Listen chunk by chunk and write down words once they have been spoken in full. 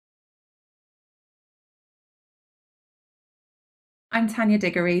I'm Tania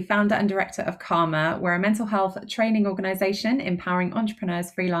Diggory, founder and director of Karma. We're a mental health training organisation empowering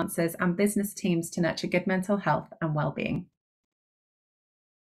entrepreneurs, freelancers, and business teams to nurture good mental health and well-being.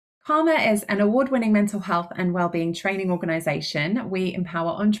 Karma is an award-winning mental health and well-being training organisation. We empower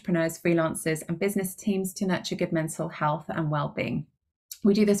entrepreneurs, freelancers, and business teams to nurture good mental health and well-being.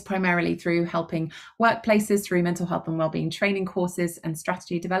 We do this primarily through helping workplaces through mental health and wellbeing training courses and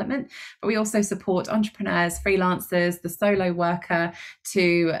strategy development. But we also support entrepreneurs, freelancers, the solo worker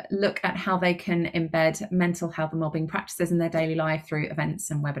to look at how they can embed mental health and wellbeing practices in their daily life through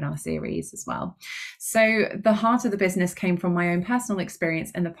events and webinar series as well. So the heart of the business came from my own personal experience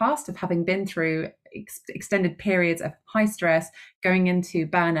in the past of having been through extended periods of high stress, going into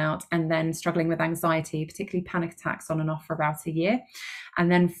burnout, and then struggling with anxiety, particularly panic attacks on and off for about a year. And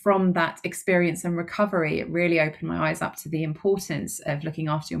then from that experience and recovery, it really opened my eyes up to the importance of looking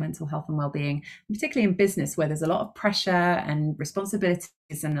after your mental health and well-being, particularly in business where there's a lot of pressure and responsibilities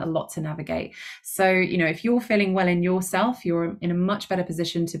and a lot to navigate. So, if you're feeling well in yourself, you're in a much better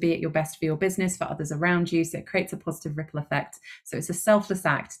position to be at your best for your business, for others around you. So it creates a positive ripple effect. So it's a selfless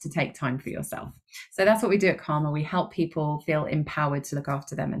act to take time for yourself. So that's what we do at Karma. We help people feel empowered to look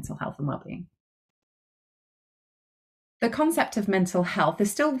after their mental health and well-being. The concept of mental health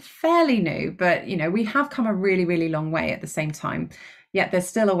is still fairly new, but we have come a really, really long way at the same time, yet there's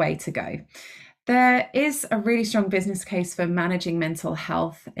still a way to go. There is a really strong business case for managing mental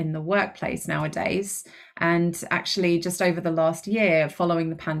health in the workplace nowadays. And actually, just over the last year, following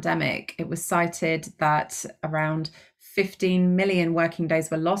the pandemic, it was cited that around 15 million working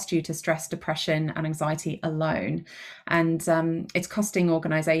days were lost due to stress, depression, and anxiety alone. And it's costing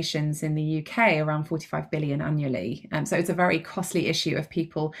organizations in the UK around 45 billion annually. So it's a very costly issue of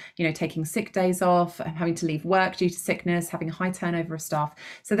people, taking sick days off, having to leave work due to sickness, having a high turnover of staff.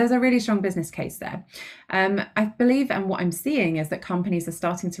 So there's a really strong business case there. I believe, and what I'm seeing is that companies are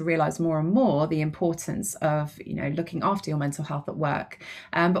starting to realize more and more the importance of, looking after your mental health at work.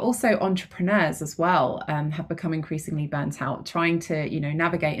 But also entrepreneurs as well have become increasingly burnt out, trying to,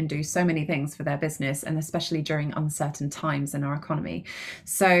 navigate and do so many things for their business, and especially during uncertain times in our economy.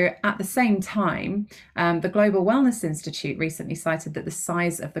 So at the same time, the Global Wellness Institute recently cited that the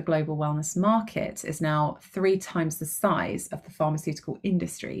size of the global wellness market is now 3 times the size of the pharmaceutical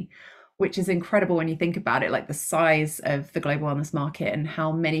industry, which is incredible when you think about it, like the size of the global wellness market and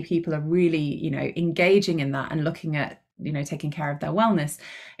how many people are really, engaging in that and looking at, taking care of their wellness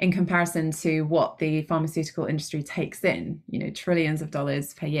in comparison to what the pharmaceutical industry takes in, trillions of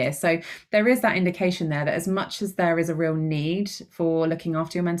dollars per year. So there is that indication there that as much as there is a real need for looking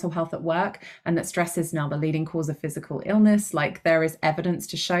after your mental health at work, and that stress is now the leading cause of physical illness, like there is evidence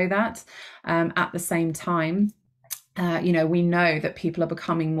to show that. At the same time, we know that people are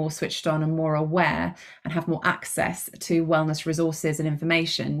becoming more switched on and more aware and have more access to wellness resources and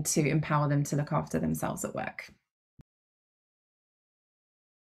information to empower them to look after themselves at work.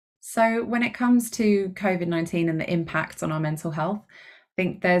 So when it comes to COVID-19 and the impact on our mental health, I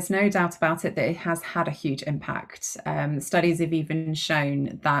think there's no doubt about it that it has had a huge impact. Studies have even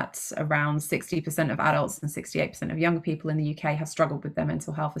shown that around 60% of adults and 68% of younger people in the UK have struggled with their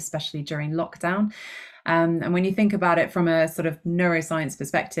mental health, especially during lockdown. And when you think about it from a sort of neuroscience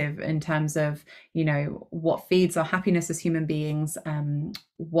perspective, in terms of, what feeds our happiness as human beings,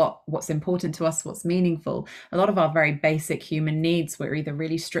 what's important to us, what's meaningful, a lot of our very basic human needs were either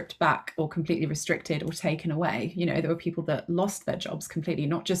really stripped back or completely restricted or taken away. There were people that lost their jobs completely,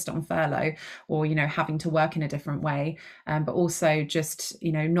 not just on furlough or, having to work in a different way, but also just,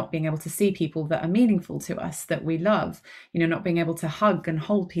 not being able to see people that are meaningful to us, that we love, not being able to hug and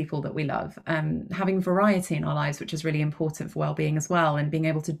hold people that we love, having variety in our lives, which is really important for well-being as well, and being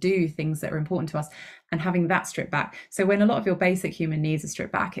able to do things that are important to us and having that stripped back. So when a lot of your basic human needs are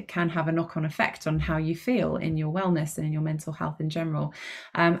stripped back, it can have a knock-on effect on how you feel in your wellness and in your mental health in general.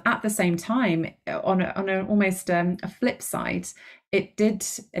 At the same time, on almost a flip side, it did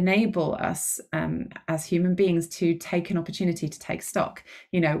enable us as human beings to take an opportunity to take stock.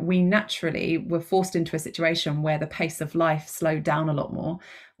 We naturally were forced into a situation where the pace of life slowed down a lot more,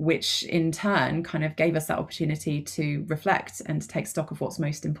 which in turn kind of gave us that opportunity to reflect and to take stock of what's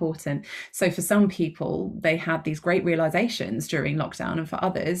most important. So for some people, they had these great realizations during lockdown, and for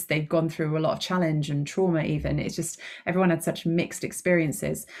others, they've gone through a lot of challenge and trauma even. It's just, everyone had such mixed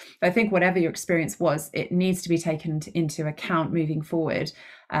experiences. But I think whatever your experience was, it needs to be taken into account moving forward.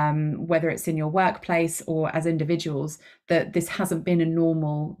 whether it's in your workplace or as individuals, that this hasn't been a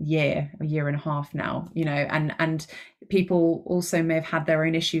normal year, a year and a half now, you know, and people also may have had their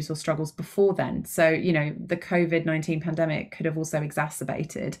own issues or struggles before then. So, you know, the COVID-19 pandemic could have also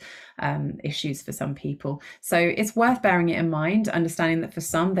exacerbated issues for some people. So it's worth bearing it in mind, understanding that for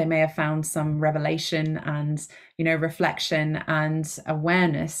some, they may have found some revelation and, you know, reflection and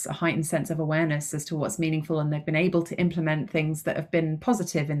awareness, a heightened sense of awareness as to what's meaningful, and they've been able to implement things that have been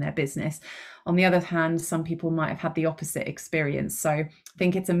positive in their business. On the other hand, some people might have had the opposite experience. So I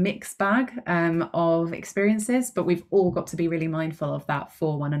think it's a mixed bag of experiences, but we've all got to be really mindful of that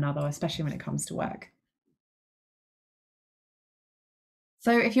for one another, especially when it comes to work.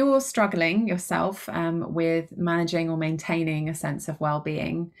 So if you're struggling yourself with managing or maintaining a sense of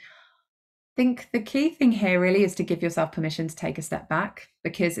well-being, think the key thing here really is to give yourself permission to take a step back,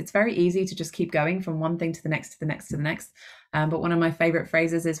 because it's very easy to just keep going from one thing to the next, to the next, to the next. But one of my favorite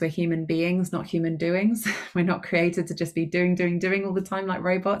phrases is, we're human beings, not human doings. We're not created to just be doing, doing, doing all the time like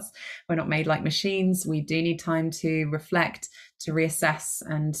robots. We're not made like machines. We do need time to reflect, to reassess,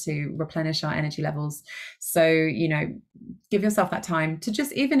 and to replenish our energy levels. So, you know, give yourself that time to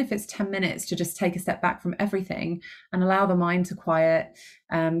just, even if it's 10 minutes, to just take a step back from everything and allow the mind to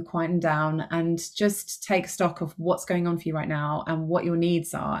quieten down, and just take stock of what's going on for you right now and what your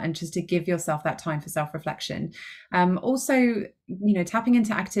needs are, and just to give yourself that time for self-reflection. Also, you know, tapping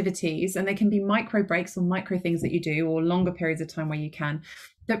into activities, and they can be micro breaks or micro things that you do, or longer periods of time where you can,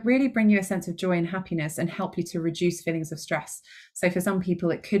 that really bring you a sense of joy and happiness and help you to reduce feelings of stress. So for some people,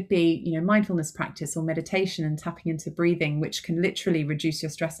 it could be, you know, mindfulness practice or meditation and tapping into breathing, which can literally reduce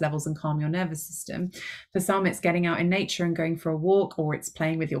your stress levels and calm your nervous system. For some, it's getting out in nature and going for a walk, or it's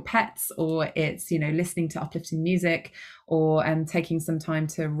playing with your pets, or it's, you know, listening to uplifting music, or taking some time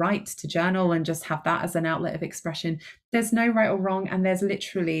to write, to journal, and just have that as an outlet of expression. There's no right or wrong, and there's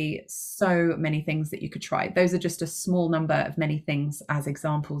literally so many things that you could try. Those are just a small number of many things as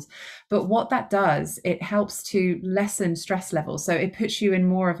examples. But what that does, it helps to lessen stress levels. So it puts you in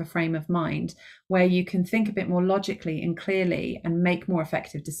more of a frame of mind where you can think a bit more logically and clearly and make more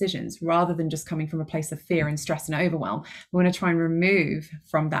effective decisions, rather than just coming from a place of fear and stress and overwhelm. We want to try and remove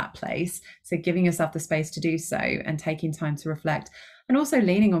from that place. So giving yourself the space to do so, and taking time to reflect, and also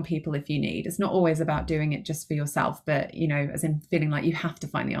leaning on people if you need. It's not always about doing it just for yourself, but, you know, as in feeling like you have to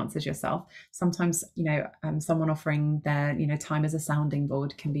find the answers yourself. Sometimes, you know, someone offering their, you know, time as a sounding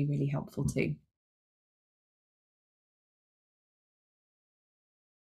board can be really helpful too.